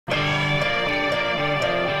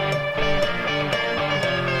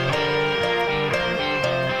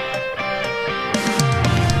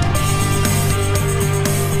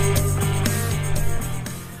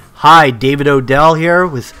Hi, David Odell here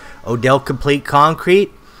with Odell Complete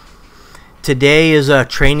Concrete. Today is a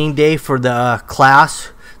training day for the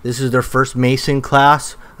class. This is their first mason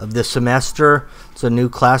class of the semester. It's a new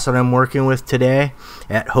class that I'm working with today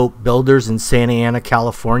at Hope Builders in Santa Ana,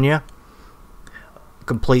 California.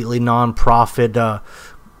 Completely non-profit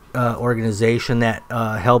organization that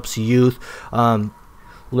helps youth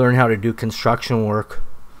learn how to do construction work.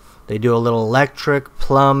 They do a little electric,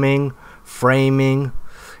 plumbing, framing,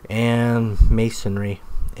 and masonry,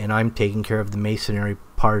 and I'm taking care of the masonry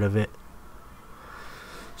part of it.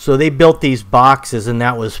 So they built these boxes, and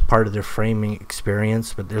that was part of their framing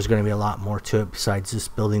experience, but there's going to be a lot more to it besides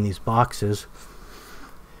just building these boxes.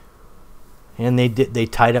 And they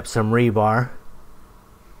tied up some rebar.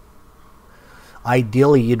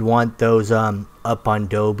 Ideally you'd want those up on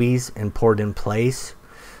dobies and poured in place,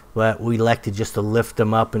 but we elected just to lift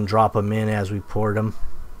them up and drop them in as we poured them.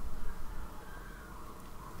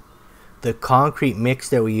 The concrete mix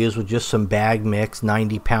that we used was just some bag mix,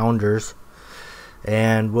 90 pounders.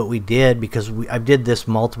 And what we did, because I did this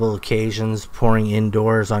multiple occasions, pouring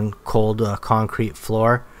indoors on cold concrete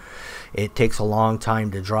floor, it takes a long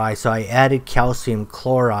time to dry. So I added calcium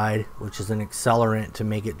chloride, which is an accelerant to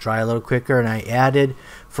make it dry a little quicker. And I added,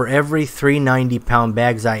 for every 3 90-pound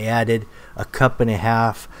bags, I added a 1.5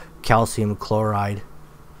 cups calcium chloride,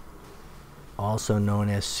 also known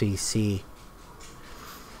as CC.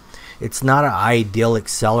 It's not an ideal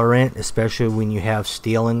accelerant, especially when you have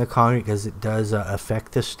steel in the concrete, because it does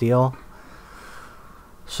affect the steel.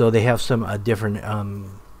 So they have some different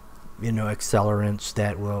accelerants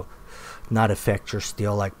that will not affect your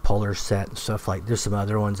steel, like Polar Set and stuff like. There's some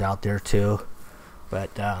other ones out there too, but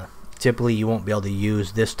typically you won't be able to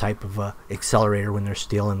use this type of accelerator when there's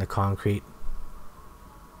steel in the concrete.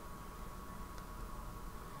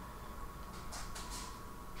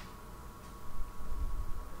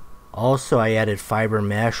 Also, I added fiber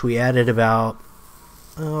mesh. We added about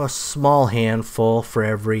a small handful for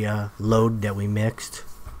every load that we mixed.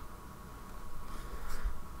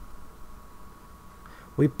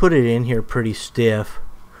 We put it in here pretty stiff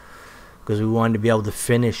because we wanted to be able to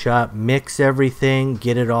finish up, mix everything,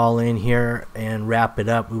 get it all in here, and wrap it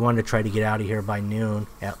up. We wanted to try to get out of here by noon,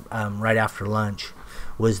 right after lunch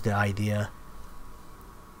was the idea.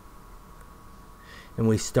 And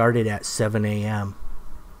we started at 7 a.m.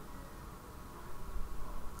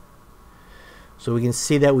 So we can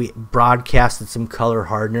see that we broadcasted some color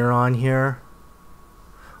hardener on here.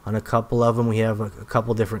 On a couple of them, we have a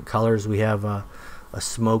couple different colors. We have a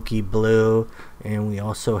smoky blue, and we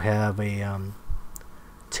also have a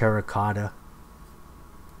terracotta.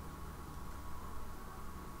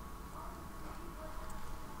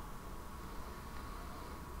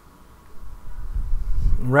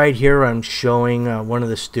 Right here I'm showing one of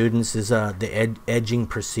the students is the edging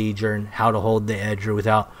procedure and how to hold the edger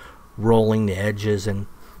without rolling the edges and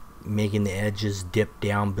making the edges dip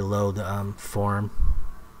down below the form.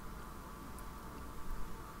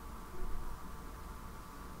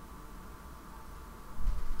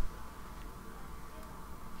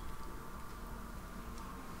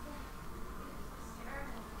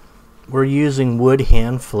 We're using wood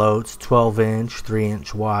hand floats, 12-inch,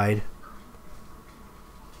 3-inch wide.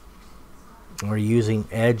 We're using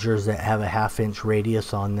edgers that have a 1/2-inch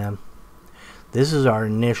radius on them. This is our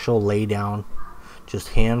initial laydown, just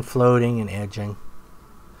hand floating and edging.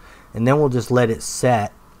 And then we'll just let it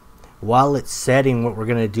set. While it's setting, what we're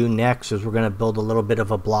going to do next is we're going to build a little bit of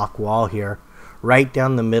a block wall here, right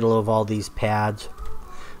down the middle of all these pads,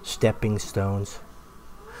 stepping stones.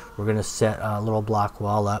 We're going to set a little block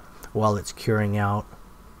wall up while it's curing out.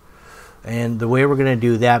 And the way we're going to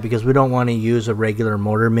do that, because we don't want to use a regular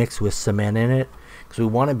mortar mix with cement in it, because we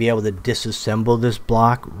want to be able to disassemble this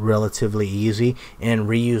block relatively easy and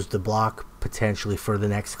reuse the block potentially for the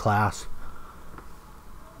next class.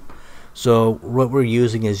 So what we're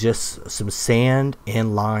using is just some sand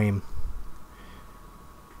and lime.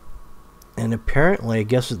 And apparently, I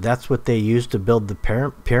guess that's what they used to build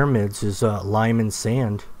the pyramids, is lime and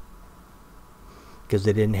sand, because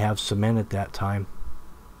they didn't have cement at that time.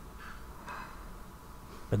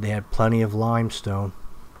 But they had plenty of limestone.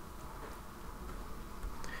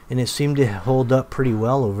 And it seemed to hold up pretty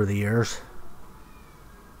well over the years.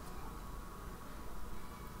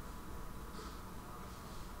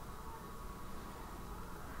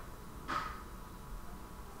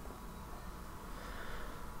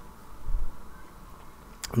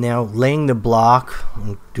 Now, laying the block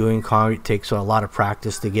and doing concrete takes a lot of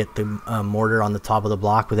practice to get the mortar on the top of the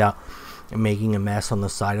block without making a mess on the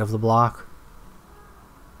side of the block.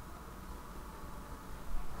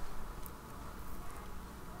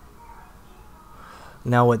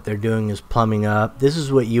 Now what they're doing is plumbing up. This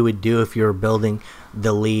is what you would do if you were building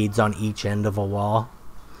the leads on each end of a wall.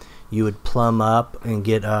 You would plumb up and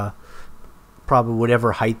get probably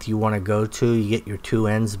whatever height you want to go to. You get your two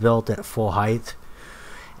ends built at full height,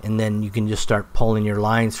 and then you can just start pulling your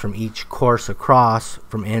lines from each course across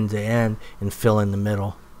from end to end and fill in the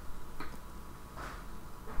middle.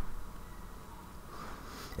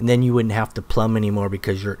 And then you wouldn't have to plumb anymore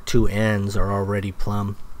because your two ends are already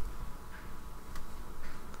plumb.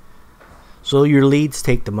 So your leads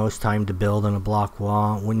take the most time to build on a block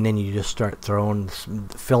wall, and then you just start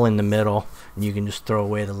filling the middle, and you can just throw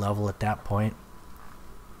away the level at that point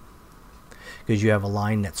because you have a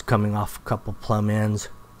line that's coming off a couple plumb ends.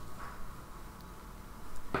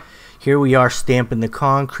 Here we are stamping the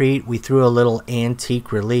concrete. We threw a little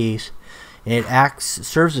antique release, and it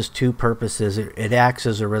serves as two purposes. It acts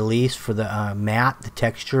as a release for the mat, the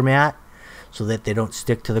texture mat, so that they don't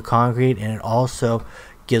stick to the concrete, and it also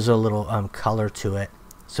gives a little color to it,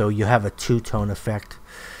 so you have a two-tone effect.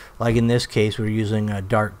 Like in this case, we're using a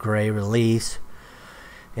dark gray release,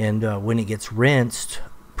 and when it gets rinsed,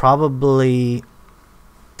 probably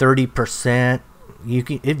 30%.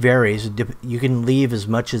 It varies. You can leave as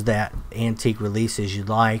much as that antique release as you'd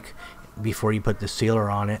like before you put the sealer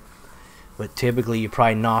on it, but typically you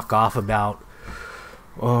probably knock off about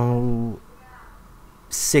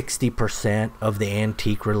 60% of the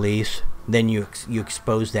antique release. Then you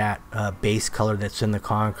expose that base color that's in the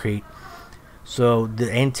concrete, so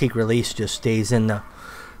the antique release just stays in the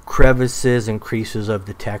crevices and creases of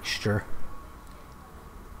the texture.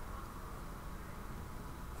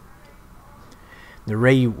 The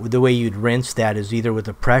way you'd rinse that is either with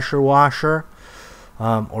a pressure washer,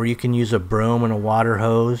 or you can use a broom and a water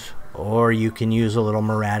hose, or you can use a little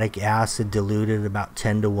muriatic acid diluted about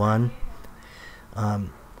 10 to 1.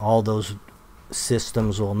 All those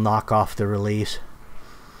systems will knock off the release,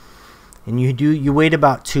 and you wait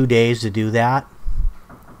about 2 days to do that,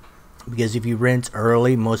 because if you rinse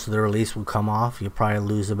early, most of the release will come off. You'll probably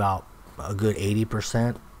lose about a good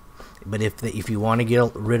 80%. But if you want to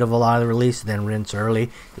get rid of a lot of the release, then rinse early.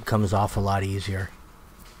 It comes off a lot easier.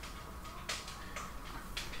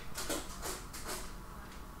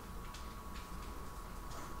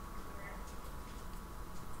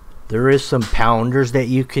 There is some pounders that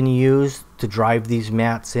you can use to drive these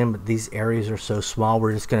mats in, but these areas are so small,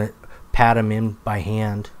 we're just going to pat them in by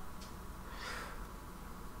hand.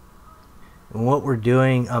 And what we're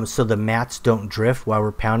doing, so the mats don't drift while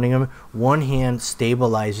we're pounding them, one hand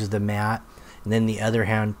stabilizes the mat, and then the other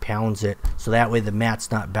hand pounds it, so that way the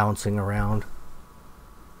mat's not bouncing around.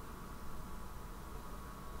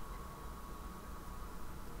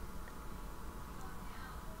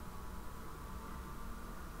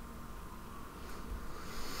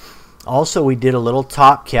 Also, we did a little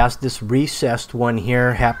top cast. This recessed one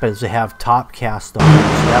here happens to have top cast on it. So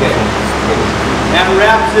that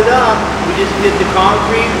wraps it up. We just did the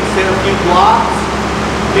concrete. We set a few blocks,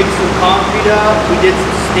 mixed some concrete up. We did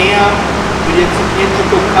some stamp. We did some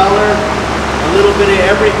integral color. A little bit of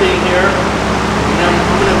everything here. And I'm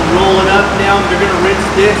going to roll it up now. They're going to rinse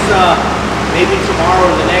this maybe tomorrow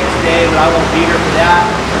or the next day, but I won't be here for that,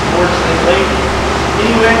 unfortunately.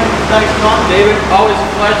 Anyway, nice talk, David. Always a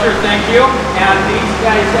pleasure, thank you. And these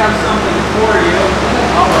guys have something for you.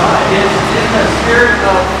 All right. It's in the spirit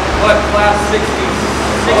of what, class 65?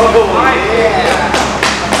 Oh, yeah.